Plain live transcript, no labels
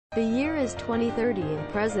The year is 2030 and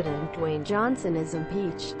President Dwayne Johnson is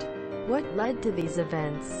impeached. What led to these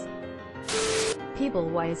events? People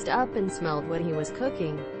wised up and smelled what he was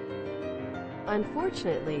cooking.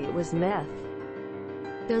 Unfortunately, it was meth.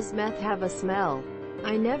 Does meth have a smell?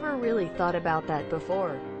 I never really thought about that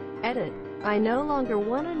before. Edit. I no longer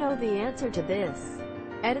want to know the answer to this.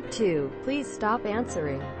 Edit 2. Please stop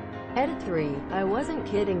answering. Edit 3. I wasn't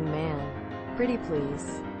kidding, man. Pretty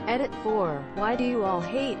please. Edit 4. Why do you all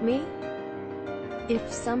hate me?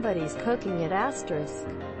 If somebody's cooking at asterisk,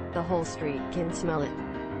 the whole street can smell it.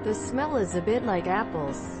 The smell is a bit like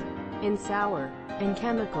apples, and sour, and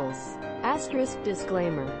chemicals. Asterisk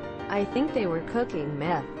disclaimer. I think they were cooking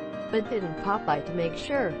meth, but didn't Popeye to make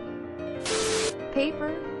sure.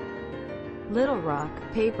 Paper? Little rock,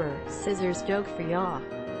 paper, scissors joke for y'all.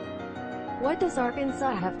 What does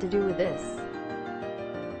Arkansas have to do with this?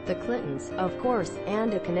 The Clintons, of course,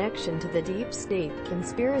 and a connection to the deep state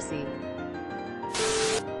conspiracy.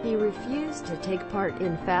 He refused to take part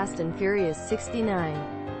in Fast and Furious 69.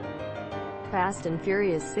 Fast and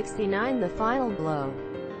Furious 69 The Final Blow.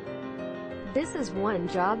 This is one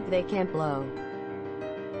job they can't blow.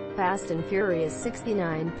 Fast and Furious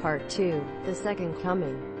 69 Part 2, The Second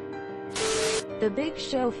Coming. The Big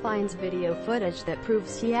Show finds video footage that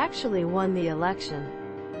proves he actually won the election.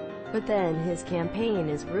 But then his campaign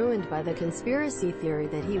is ruined by the conspiracy theory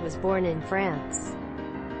that he was born in France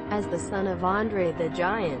as the son of Andre the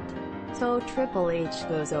Giant. So Triple H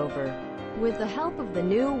goes over with the help of the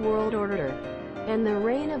New World Order, and the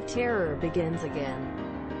reign of terror begins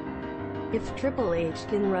again. If Triple H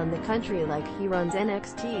can run the country like he runs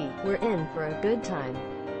NXT, we're in for a good time.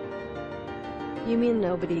 You mean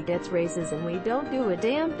nobody gets raises and we don't do a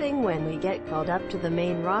damn thing when we get called up to the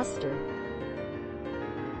main roster?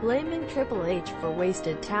 Blaming Triple H for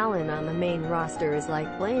wasted talent on the main roster is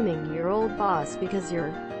like blaming your old boss because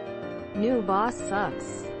your new boss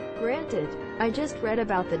sucks. Granted, I just read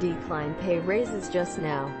about the decline pay raises just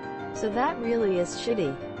now, so that really is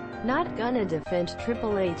shitty. Not gonna defend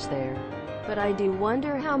Triple H there, but I do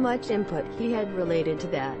wonder how much input he had related to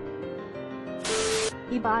that.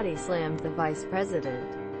 He body slammed the vice president.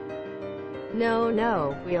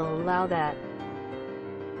 No, we'll allow that.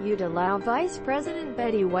 You'd allow Vice President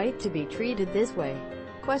Betty White to be treated this way?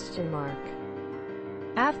 Question mark.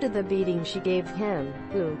 After the beating she gave him,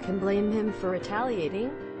 who can blame him for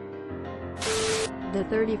retaliating? The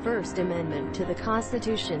 31st Amendment to the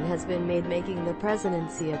Constitution has been made, making the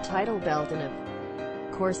presidency a title belt and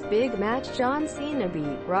of course big match. John Cena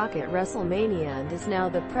beat Rock at WrestleMania and is now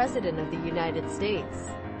the President of the United States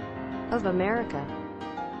of America.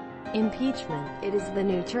 Impeachment. It is the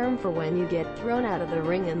new term for when you get thrown out of the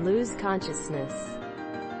ring and lose consciousness.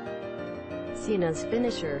 Cena's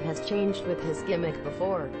finisher has changed with his gimmick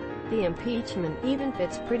before. The impeachment even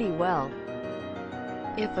fits pretty well.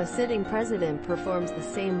 If a sitting president performs the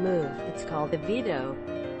same move, it's called a veto.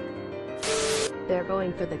 They're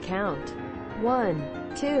going for the count.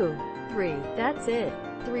 1, 2, 3, that's it.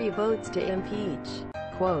 3 votes to impeach.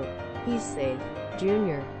 Quote, he's safe.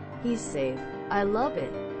 Junior. He's safe. I love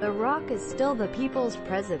it. The Rock is still the people's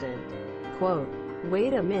president. Quote,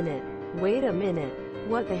 wait a minute,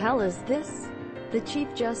 what the hell is this? The Chief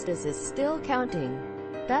Justice is still counting.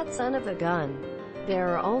 That son of a gun. There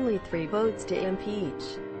are only 3 votes to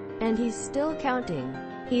impeach. And he's still counting.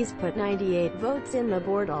 He's put 98 votes in the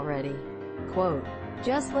board already. Quote,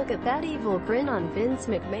 just look at that evil grin on Vince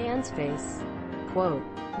McMahon's face. Quote,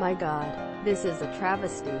 my God, this is a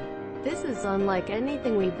travesty. This is unlike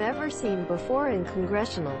anything we've ever seen before in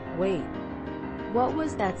congressional. Wait. What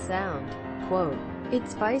was that sound? Quote,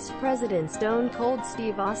 it's Vice President Stone Cold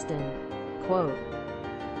Steve Austin. Quote,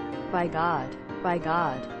 by God,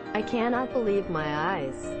 I cannot believe my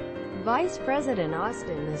eyes. Vice President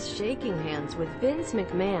Austin is shaking hands with Vince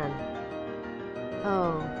McMahon.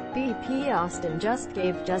 Oh, VP Austin just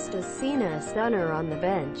gave Justice Cena a stunner on the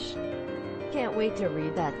bench. Can't wait to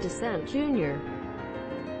read that dissent, Junior.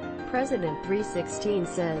 President 316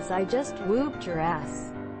 says I just whooped your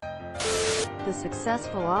ass. The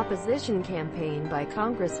successful opposition campaign by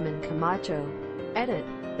Congressman Camacho. Edit.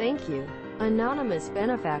 Thank you. Anonymous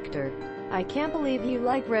benefactor. I can't believe you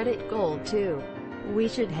like Reddit Gold too. We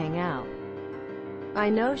should hang out. I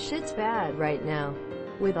know shit's bad right now,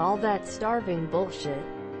 with all that starving bullshit,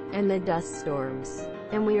 and the dust storms,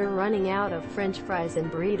 and we are running out of French fries and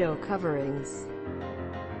burrito coverings.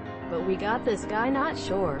 But we got this guy, not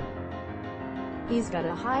sure. He's got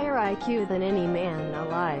a higher IQ than any man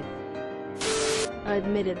alive.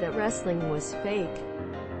 Admitted that wrestling was fake.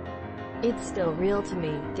 It's still real to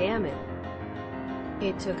me, damn it.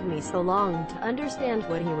 It took me so long to understand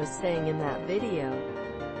what he was saying in that video.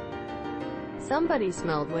 somebody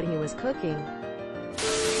smelled what he was cooking.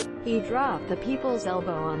 He dropped the people's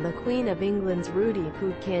elbow on the Queen of England's Rudy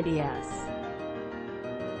Poo candy ass.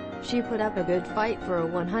 She put up a good fight for a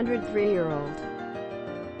 103-year-old.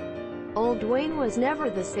 Old Dwayne was never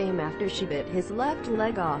the same after she bit his left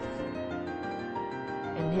leg off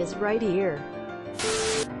and his right ear.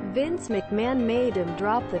 Vince McMahon made him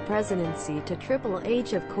drop the presidency to Triple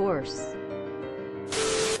H, of course.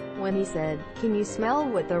 When he said, "Can you smell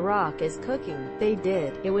what The Rock is cooking?" they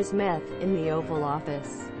did. It was meth in the Oval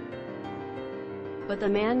Office. But the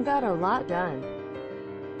man got a lot done.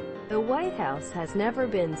 The White House has never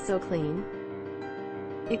been so clean.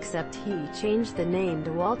 Except he changed the name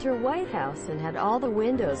to Walter White House and had all the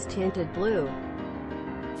windows tinted blue.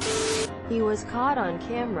 He was caught on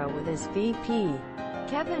camera with his VP,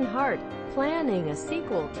 Kevin Hart, planning a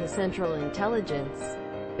sequel to Central Intelligence,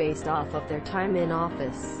 based off of their time in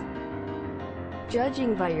office.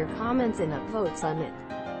 Judging by your comments and upvotes on it,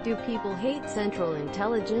 do people hate Central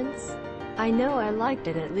Intelligence? I know I liked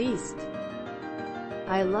it at least.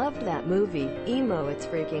 I loved that movie, emo, it's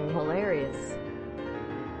freaking hilarious.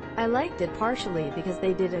 I liked it partially because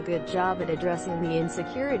they did a good job at addressing the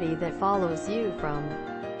insecurity that follows you from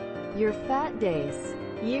your fat days,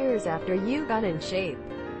 years after you got in shape,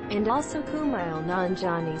 and also Kumail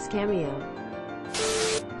Nanjiani's cameo.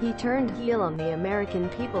 He turned heel on the American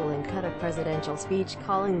people and cut a presidential speech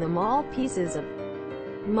calling them all pieces of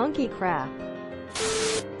monkey crap.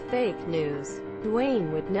 Fake news. Dwayne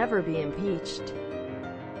would never be impeached.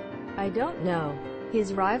 I don't know.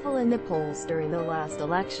 His rival in the polls during the last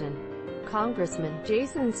election, Congressman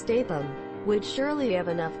Jason Statham, would surely have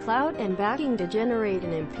enough clout and backing to generate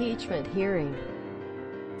an impeachment hearing.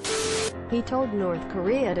 He told North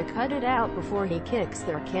Korea to cut it out before he kicks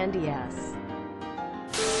their candy ass.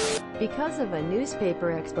 Because of a newspaper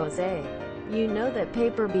expose, you know that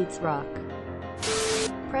paper beats rock.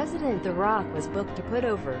 President The Rock was booked to put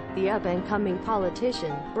over the up-and-coming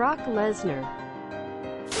politician, Brock Lesnar.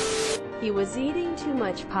 He was eating too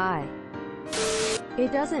much pie.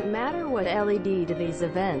 It doesn't matter what LED to these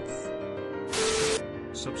events.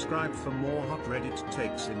 Subscribe for more hot Reddit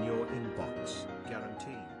takes in your inbox,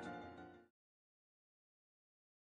 guaranteed.